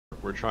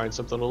We're trying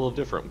something a little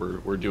different.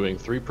 We're doing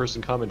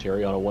 3-person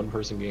commentary on a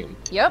 1-person game.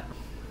 Yep.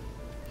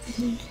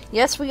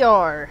 Yes, we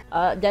are.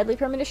 Deadly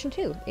Premonition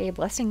 2, a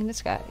blessing in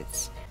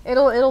disguise.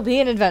 It'll be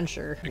an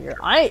adventure here.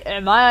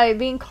 Am I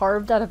being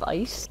carved out of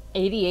ice?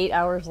 88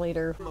 hours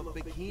later.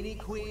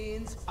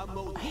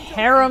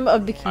 Harem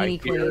of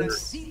bikini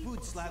queens.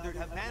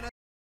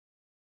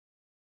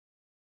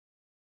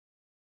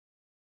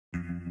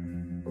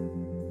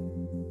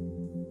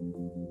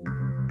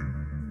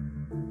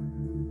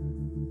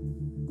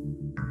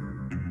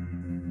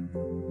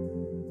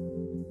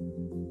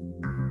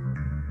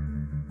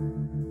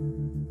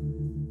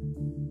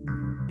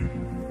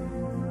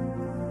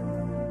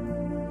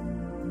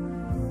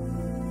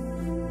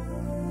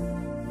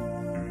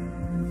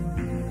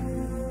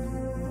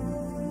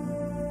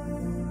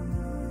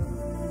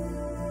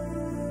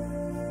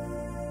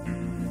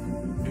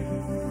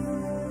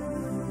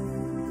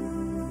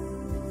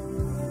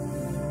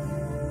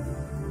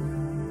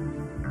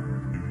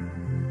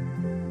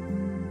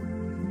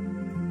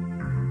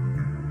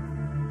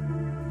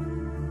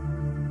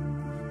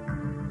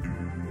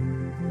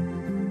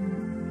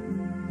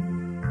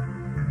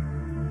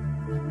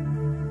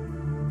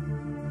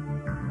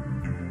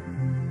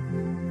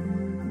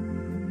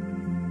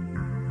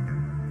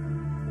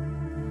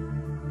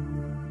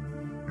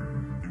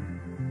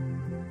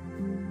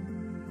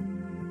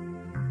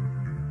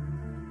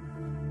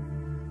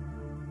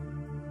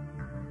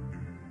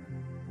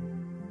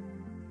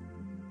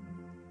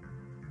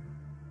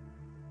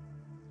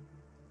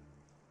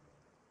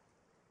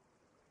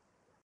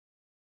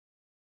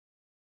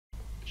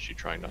 She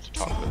trying not to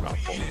talk with her mouth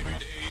full.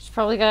 She's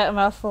probably got a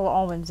mouthful of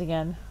almonds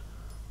again.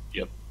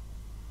 Yep.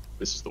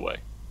 This is the way.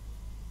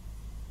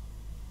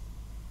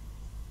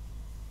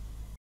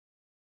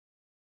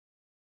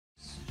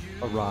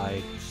 A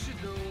ride.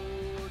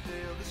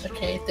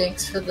 Okay,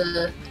 thanks for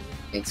the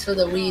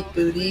weed,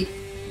 booty.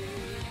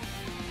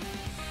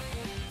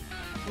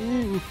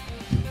 Ooh.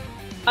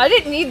 I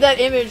didn't need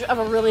that image of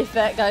a really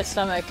fat guy's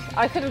stomach.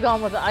 I could have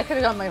gone with it. I could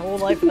have gone my whole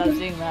life without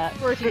seeing that.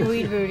 Working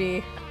weed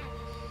booty.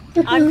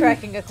 I'm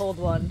cracking a cold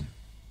one,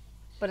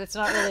 but it's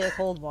not really a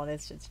cold one.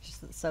 It's just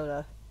the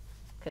soda.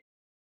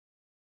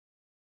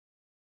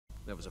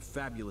 That was a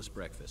fabulous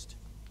breakfast.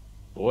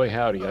 Boy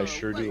howdy, I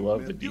sure do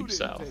love the Deep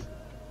South.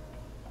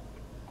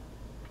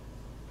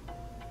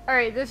 All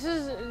right, this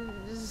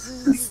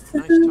is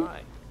Nice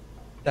tie.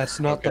 That's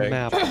not the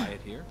map. Try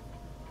it here.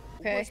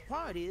 okay. Worst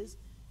part is,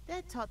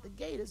 that taught the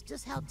gators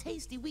just how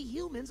tasty we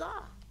humans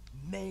are.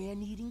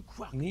 Man-eating You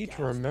crocodiles. need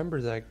to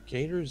remember that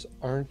gators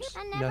aren't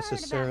I never heard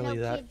necessarily about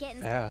no that kid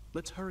getting fast.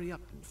 Let's hurry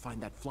up and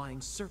find that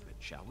flying serpent,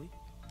 shall we?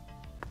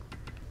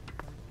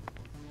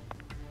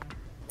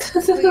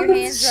 Put your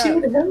hands up.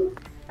 Shoot him.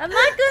 I'm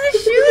not gonna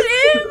shoot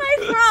him, I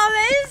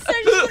promise!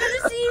 I just wanted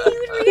to see if he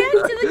would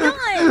react to the gun,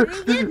 and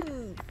he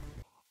didn't!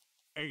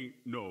 Ain't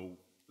no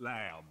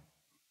lab.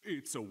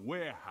 It's a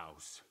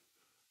warehouse.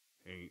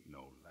 Ain't no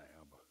lab.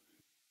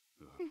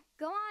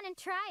 Go on and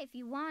try if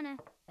you wanna,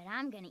 but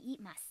I'm gonna eat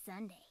my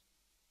sundae.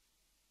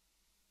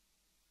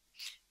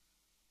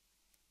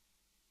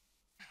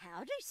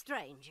 Howdy,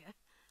 stranger.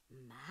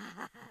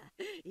 My,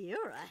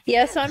 you're a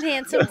Yes, I'm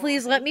handsome,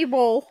 please let me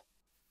bowl.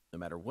 No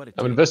matter what it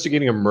I'm takes.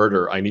 investigating a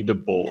murder. I need to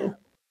bowl.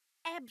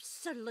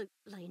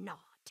 absolutely not.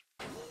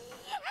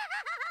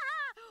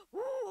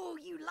 Ooh,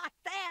 you like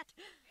that?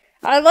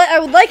 I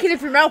would like it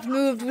if your mouth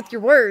moved with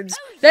your words.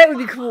 That would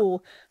be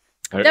cool.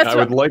 I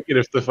would like it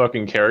if the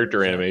fucking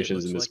character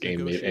animations in this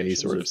game made any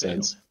sort of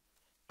sense.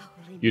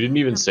 You didn't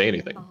even say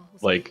anything.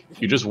 Like,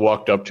 you just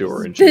walked up to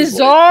her and she was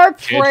Bizarre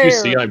like, prayer. "Can't you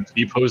see I'm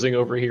T-posing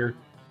over here?"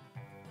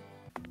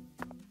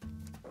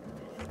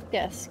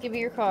 Yes, give me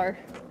your car.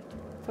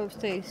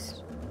 Post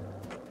haste.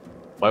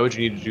 Why would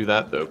you need to do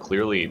that, though?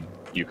 Clearly,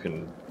 you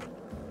can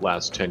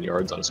last 10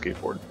 yards on a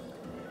skateboard.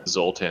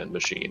 Zoltan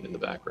machine in the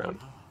background.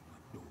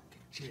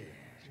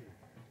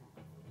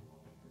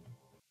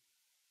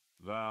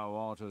 Thou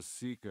art a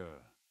seeker,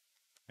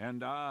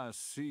 and I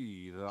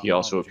see the He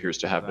also object appears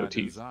to of have no thy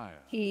teeth. desire.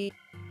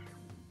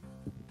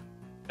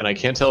 And I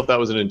can't tell if that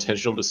was an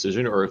intentional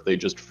decision or if they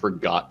just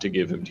forgot to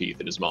give him teeth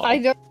in his mouth. I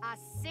don't. I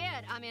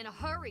said I'm in a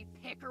hurry,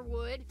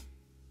 Peckerwood.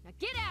 Now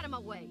get out of my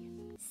way.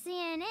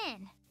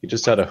 CNN. He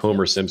just had a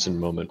Homer Simpson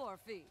moment. 4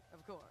 feet,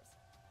 of course.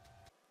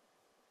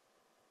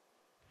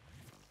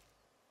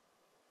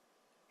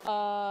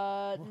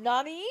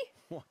 Nani?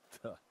 What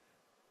the?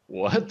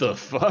 What the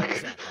fuck?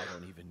 I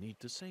don't even need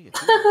to say it.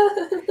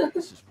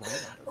 This is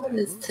right out of What that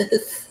is movie.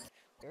 this?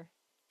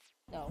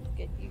 No,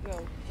 you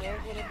go. Grab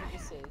whatever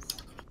this is.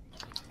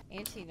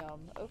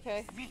 Anti-numb.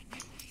 Okay.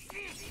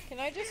 Can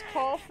I just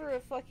call for a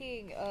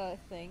fucking,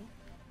 thing?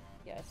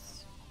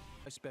 Yes.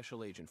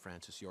 Special Agent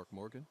Francis York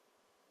Morgan.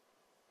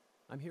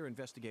 I'm here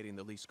investigating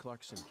the Lise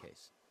Clarkson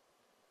case.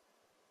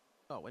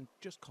 Oh, and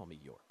just call me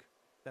York.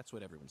 That's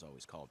what everyone's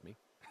always called me.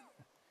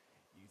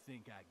 You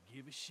think I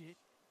give a shit?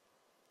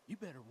 You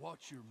better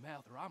watch your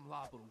mouth or I'm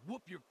liable to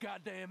whoop your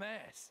goddamn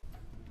ass.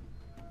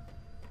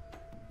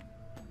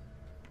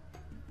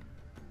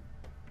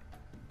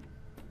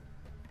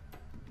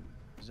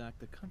 Zach,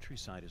 the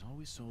countryside is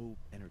always so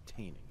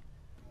entertaining.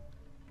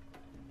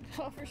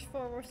 Offers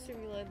far more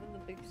stimuli than the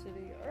big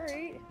city.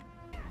 Alright.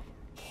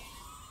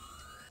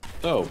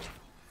 Oh,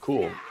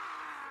 cool.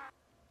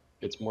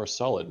 It's more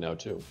solid now,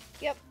 too.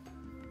 Yep.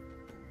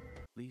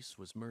 Lise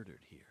was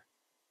murdered here.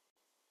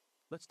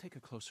 Let's take a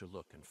closer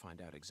look and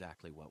find out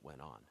exactly what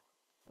went on.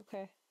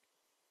 Okay.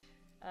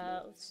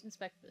 Let's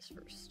inspect this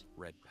first.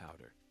 Red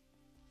powder.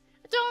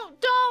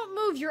 Don't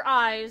move your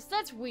eyes.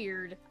 That's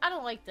weird. I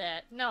don't like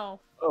that.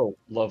 No. Oh,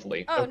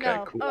 lovely. Oh okay,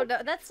 no. cool. Oh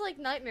no. That's like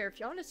nightmare. If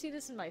you want to see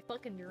this in my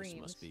fucking dreams.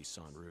 This must be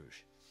Sang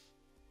Rouge.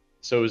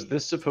 So is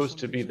this supposed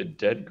to be the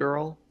dead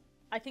girl?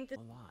 I think that.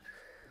 Alive.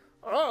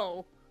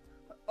 Oh.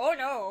 Oh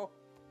no.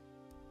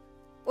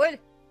 What?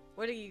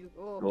 What are you?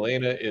 Oh.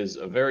 Elena is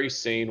a very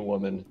sane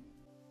woman.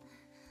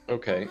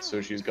 Okay,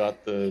 so she's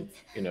got the,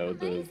 you know,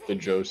 the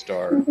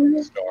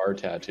Joestar star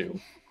tattoo.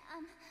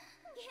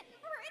 Get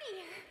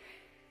prettier.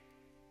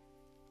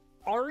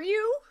 Are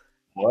you?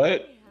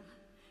 What?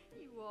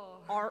 You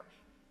are.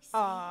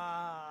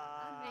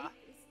 I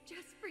made this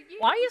just for you.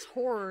 Why is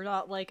horror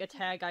not like a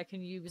tag I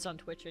can use on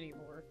Twitch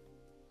anymore?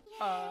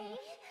 I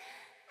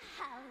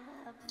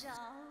love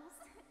dolls.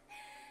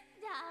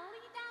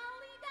 Dolly,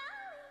 dolly,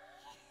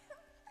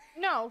 dolly.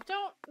 No,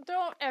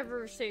 don't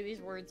ever say these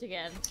words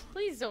again.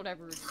 Please don't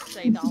ever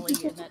say Dolly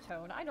in that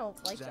tone. I don't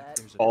like Zach,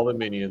 that. All the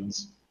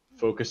minions.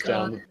 Focus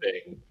down the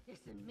thing.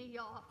 Pissing me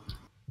off.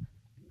 I'm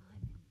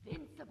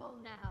invincible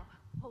now.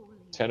 Holy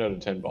 10 out of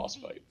 10 boss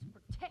fight.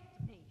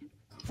 protect me.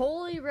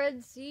 Holy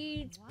red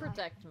seeds,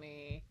 protect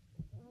me.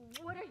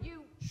 What are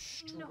you?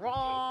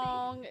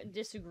 Strong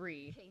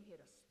disagree. Came here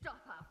to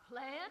stop our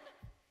plan.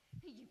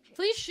 You can't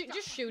Please stop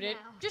just us shoot it.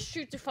 now. Just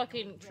shoot the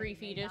fucking tree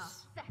Already made our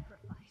fetus. Sacrifice.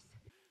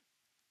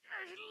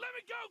 Let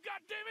me go,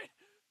 goddammit!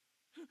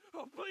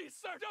 Oh, please,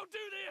 sir, don't do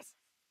this!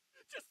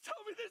 Just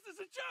tell me this is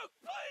a joke,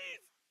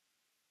 please!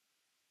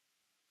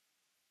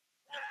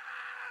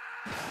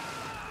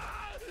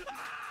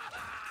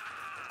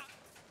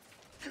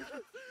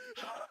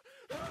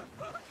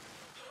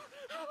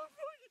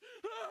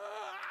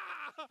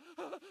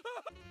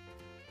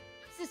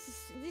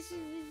 This is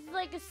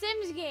like a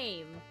Sims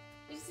game.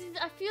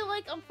 I feel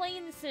like I'm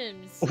playing The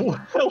Sims.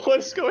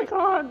 What's going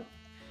on?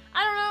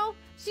 I don't know.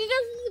 She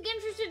doesn't look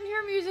interested in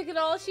her music at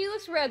all. She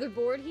looks rather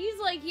bored. He's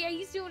like, yeah,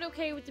 he's doing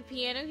okay with the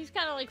piano. He's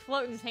kind of like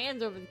floating his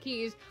hands over the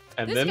keys.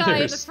 And this then guy in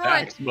there's the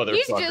front, Stacks, motherfucker.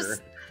 he's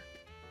just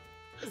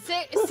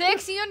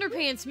sexy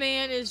underpants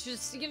man is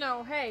just, you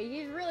know, hey,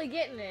 he's really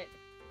getting it.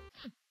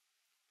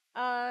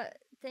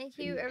 Thank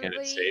you, everybody.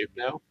 Can it save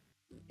now?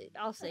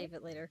 I'll save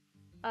it later.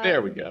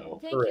 There we go.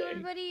 Thank Hooray. you,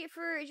 everybody,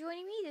 for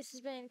joining me. This has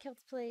been Celty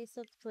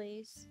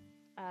Plays,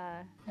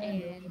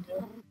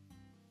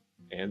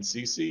 And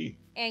CC.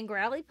 and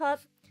Growly Pup,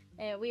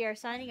 and we are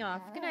signing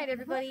off. Good night,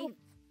 everybody.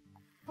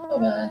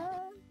 Bye-bye.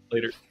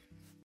 Later.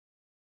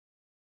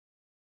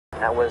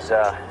 That was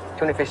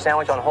tuna fish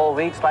sandwich on whole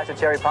wheat, slice of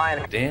cherry pie,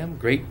 and Damn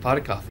great pot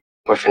of coffee.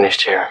 we're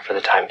finished here for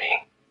the time being.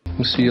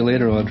 We'll see you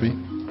later, Audrey.